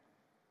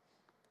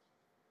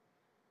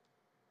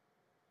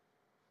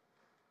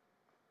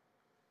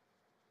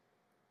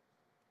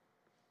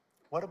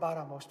 What about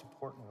our most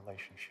important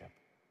relationship?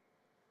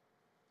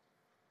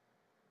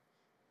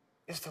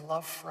 Is the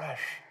love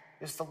fresh?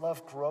 Is the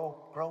love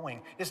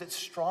growing? Is it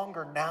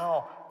stronger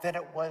now than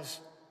it was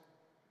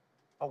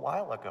a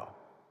while ago?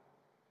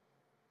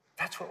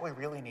 That's what we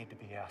really need to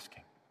be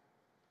asking.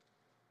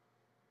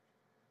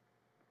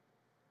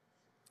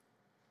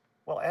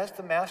 Well, as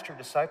the master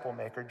disciple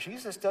maker,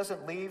 Jesus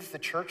doesn't leave the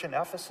church in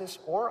Ephesus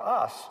or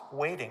us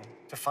waiting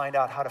to find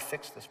out how to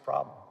fix this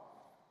problem.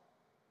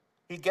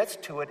 He gets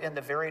to it in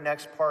the very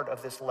next part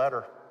of this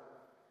letter.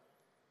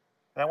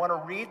 And I want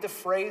to read the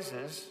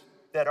phrases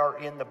that are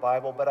in the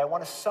Bible, but I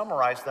want to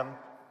summarize them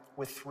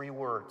with 3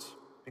 words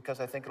because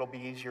I think it'll be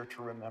easier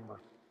to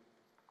remember.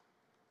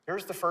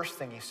 Here's the first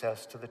thing he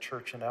says to the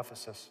church in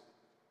Ephesus.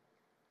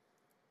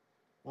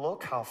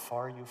 Look how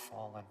far you've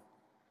fallen.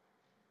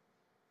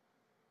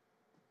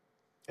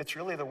 It's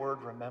really the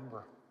word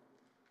remember.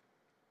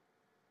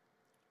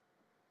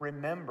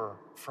 Remember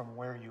from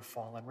where you've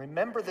fallen.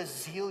 Remember the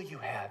zeal you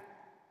had.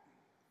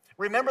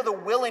 Remember the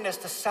willingness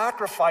to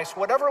sacrifice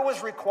whatever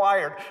was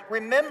required.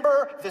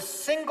 Remember the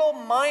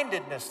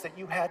single-mindedness that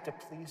you had to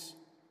please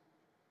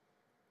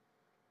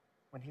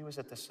when he was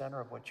at the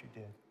center of what you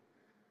did.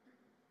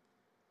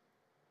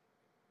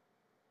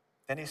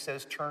 Then he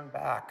says, turn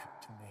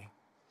back to me.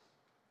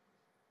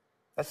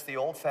 That's the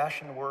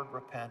old-fashioned word,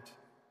 repent.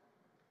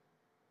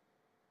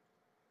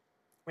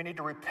 We need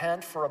to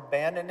repent for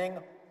abandoning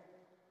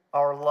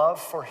our love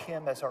for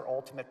him as our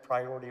ultimate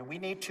priority. We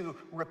need to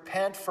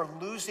repent for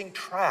losing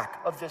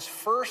track of this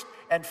first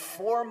and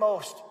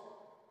foremost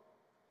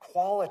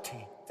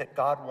quality that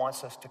God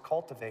wants us to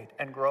cultivate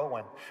and grow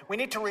in. We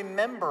need to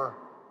remember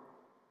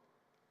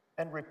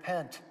and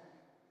repent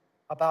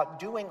about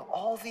doing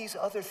all these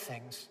other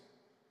things,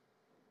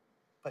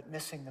 but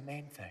missing the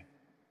main thing.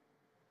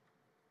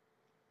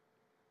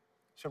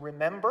 So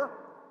remember,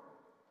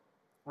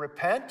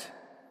 repent,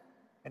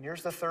 and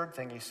here's the third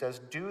thing he says,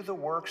 do the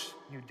works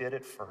you did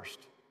at first.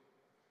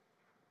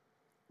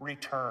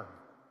 Return.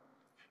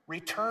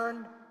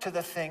 Return to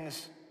the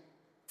things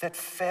that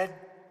fed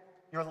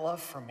your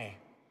love for me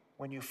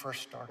when you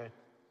first started.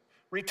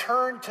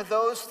 Return to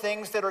those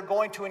things that are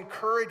going to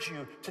encourage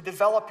you to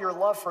develop your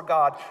love for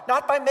God.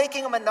 Not by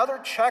making them another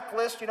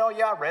checklist,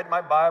 I read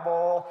my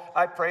Bible,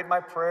 I prayed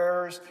my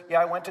prayers,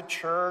 I went to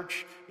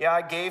church,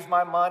 I gave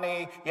my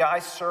money, I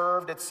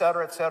served,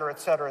 etc., etc.,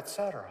 etc.,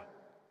 etc.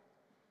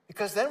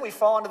 Because then we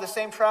fall into the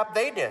same trap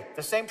they did,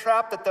 the same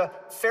trap that the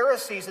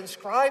Pharisees and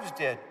scribes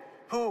did,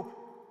 who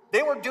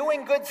they were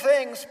doing good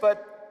things,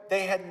 but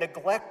they had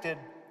neglected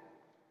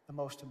the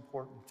most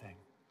important thing.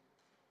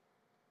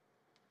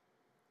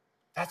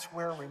 That's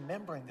where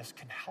remembering this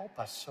can help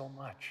us so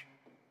much.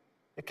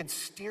 It can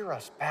steer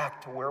us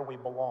back to where we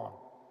belong.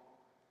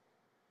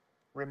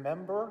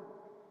 Remember,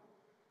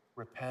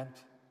 repent,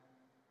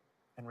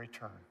 and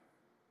return.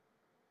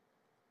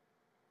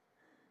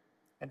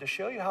 And to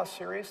show you how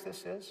serious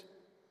this is,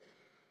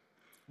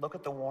 look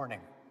at the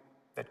warning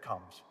that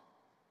comes.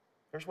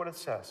 Here's what it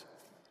says.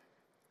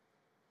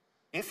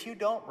 If you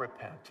don't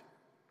repent,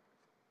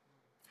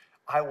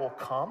 I will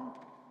come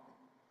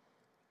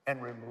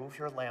and remove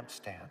your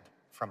lampstand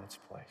from its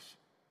place.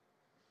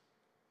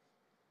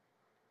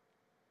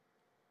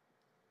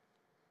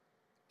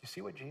 You see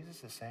what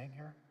Jesus is saying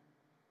here?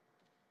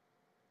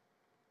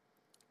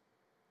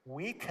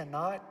 We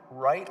cannot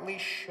rightly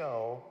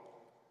show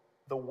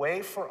the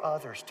way for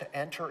others to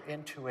enter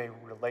into a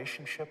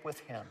relationship with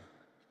him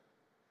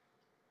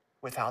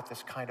without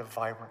this kind of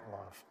vibrant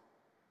love.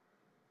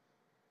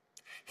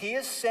 He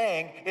is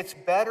saying it's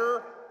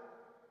better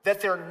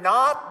that there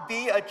not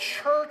be a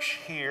church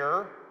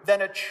here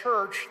than a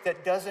church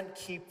that doesn't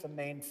keep the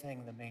main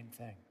thing the main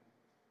thing.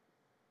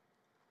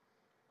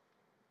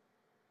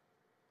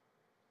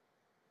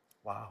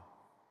 Wow.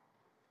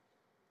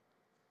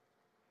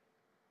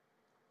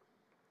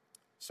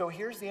 So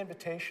here's the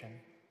invitation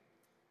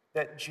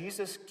that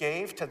Jesus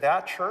gave to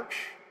that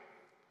church,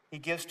 he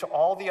gives to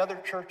all the other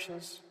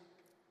churches,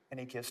 and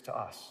he gives to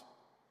us.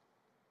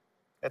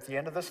 At the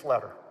end of this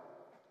letter,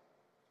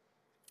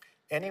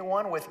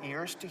 anyone with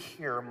ears to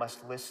hear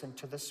must listen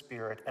to the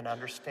Spirit and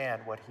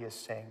understand what he is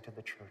saying to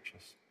the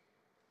churches.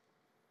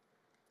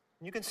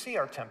 You can see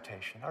our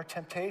temptation. Our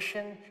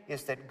temptation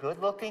is that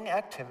good-looking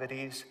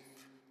activities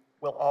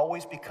will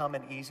always become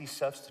an easy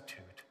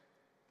substitute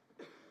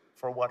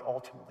for what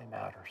ultimately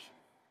matters.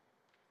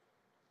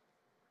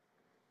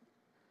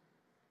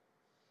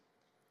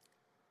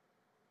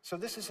 So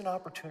this is an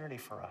opportunity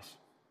for us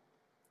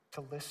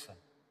to listen.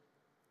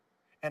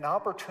 An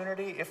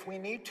opportunity, if we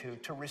need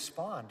to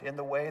respond in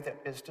the way that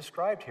is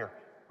described here.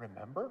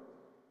 Remember,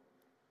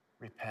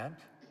 repent,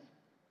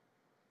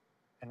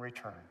 and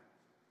return.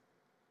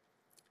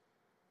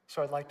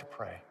 So I'd like to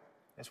pray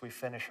as we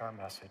finish our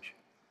message.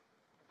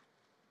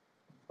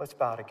 Let's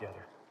bow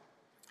together.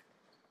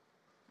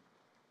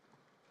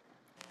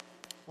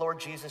 Lord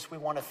Jesus, we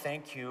want to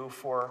thank you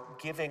for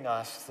giving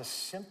us the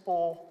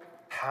simple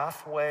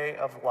pathway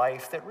of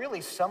life that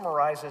really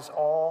summarizes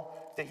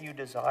all that you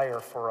desire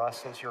for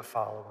us as your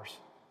followers.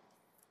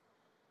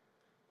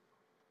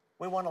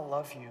 We want to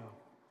love you,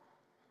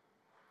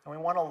 and we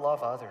want to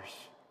love others.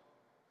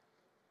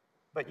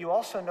 But you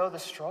also know the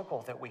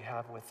struggle that we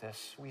have with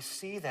this. We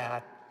see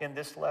that in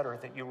this letter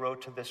that you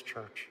wrote to this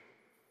church.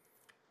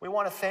 We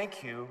want to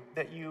thank you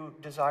that you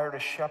desire to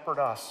shepherd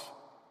us,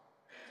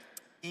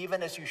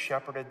 even as you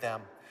shepherded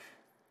them.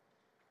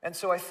 And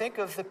so I think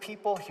of the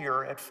people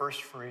here at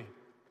First Free.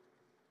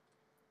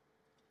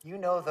 You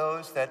know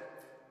those that,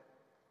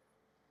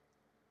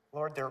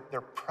 Lord,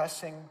 they're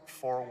pressing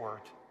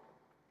forward.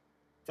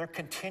 They're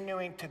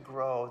continuing to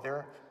grow.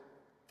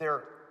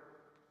 They're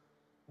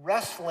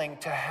wrestling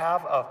to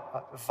have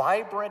a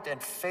vibrant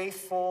and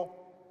faithful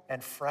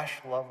and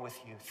fresh love with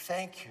you.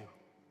 Thank you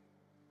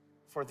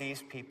for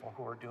these people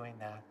who are doing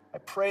that. I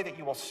pray that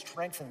you will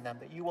strengthen them,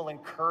 that you will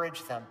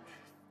encourage them,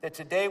 that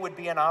today would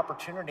be an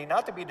opportunity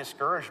not to be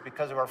discouraged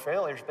because of our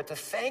failures, but to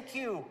thank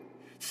you.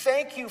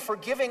 Thank you for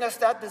giving us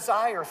that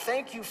desire.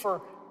 Thank you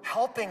for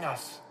helping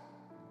us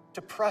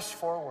to press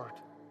forward.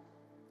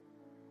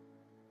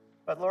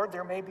 But Lord,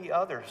 there may be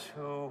others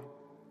who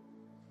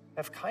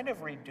have kind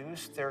of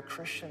reduced their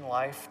Christian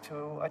life to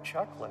a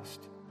checklist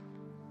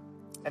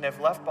and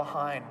have left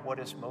behind what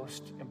is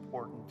most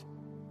important.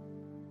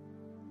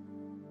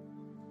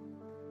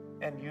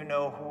 And you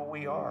know who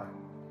we are.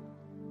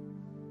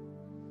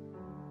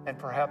 And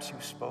perhaps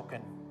you've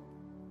spoken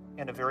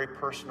in a very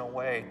personal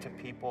way to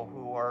people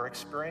who are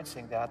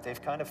experiencing that.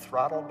 They've kind of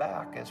throttled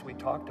back, as we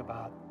talked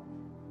about.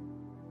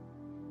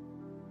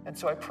 And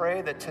so I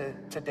pray that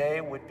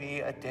today would be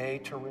a day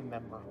to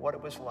remember what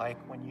it was like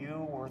when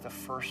you were the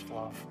first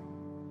love.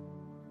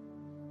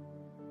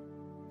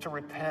 To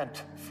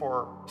repent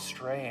for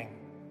straying.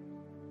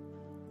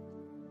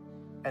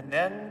 And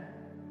then,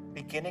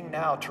 beginning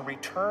now, to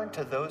return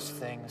to those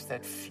things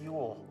that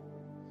fuel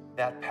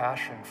that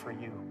passion for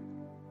you.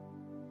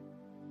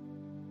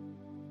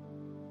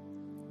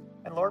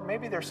 And Lord,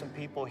 maybe there's some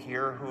people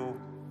here who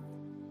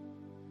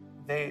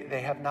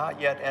they have not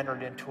yet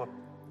entered into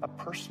a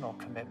personal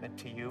commitment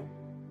to you.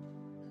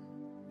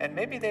 And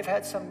maybe they've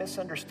had some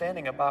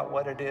misunderstanding about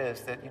what it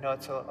is, that,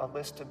 it's a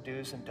list of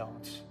do's and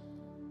don'ts.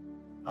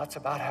 It's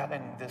about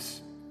having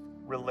this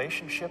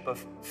relationship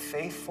of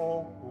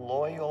faithful,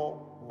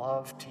 loyal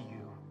love to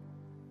you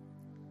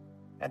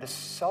and a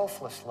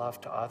selfless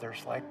love to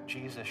others like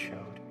Jesus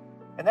showed.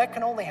 And that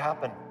can only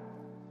happen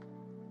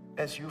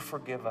as you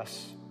forgive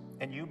us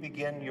and you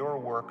begin your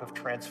work of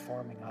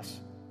transforming us.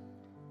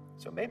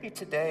 So maybe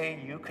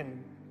today you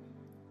can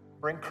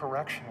bring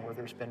correction where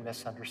there's been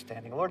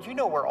misunderstanding. Lord, you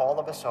know where all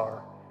of us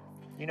are.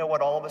 You know what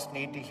all of us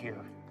need to hear.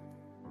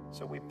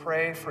 So we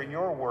pray for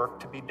your work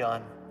to be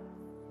done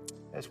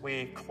as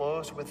we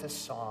close with this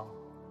song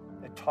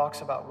that talks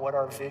about what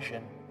our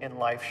vision in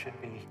life should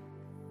be.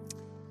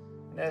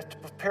 And to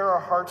prepare our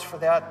hearts for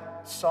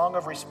that song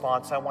of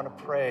response, I want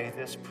to pray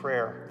this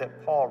prayer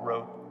that Paul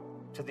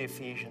wrote to the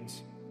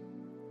Ephesians.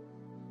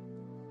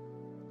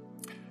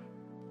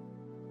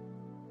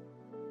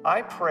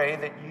 I pray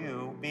that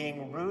you,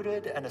 being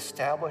rooted and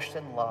established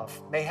in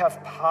love, may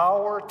have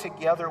power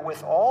together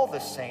with all the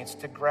saints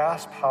to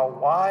grasp how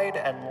wide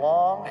and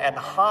long and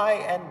high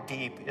and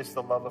deep is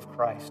the love of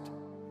Christ,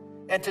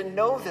 and to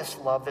know this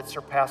love that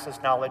surpasses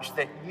knowledge,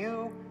 that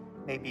you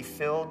may be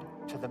filled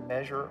to the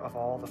measure of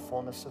all the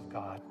fullness of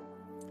God.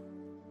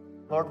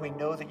 Lord, we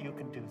know that you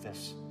can do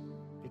this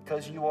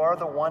because you are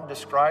the one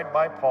described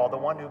by Paul, the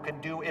one who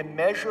can do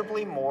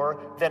immeasurably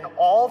more than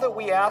all that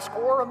we ask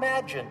or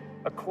imagine,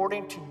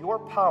 according to your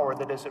power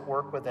that is at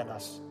work within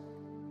us.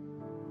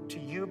 To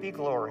you be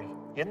glory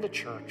in the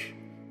church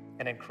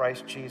and in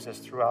Christ Jesus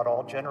throughout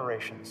all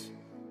generations,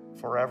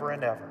 forever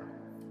and ever.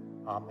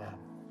 Amen.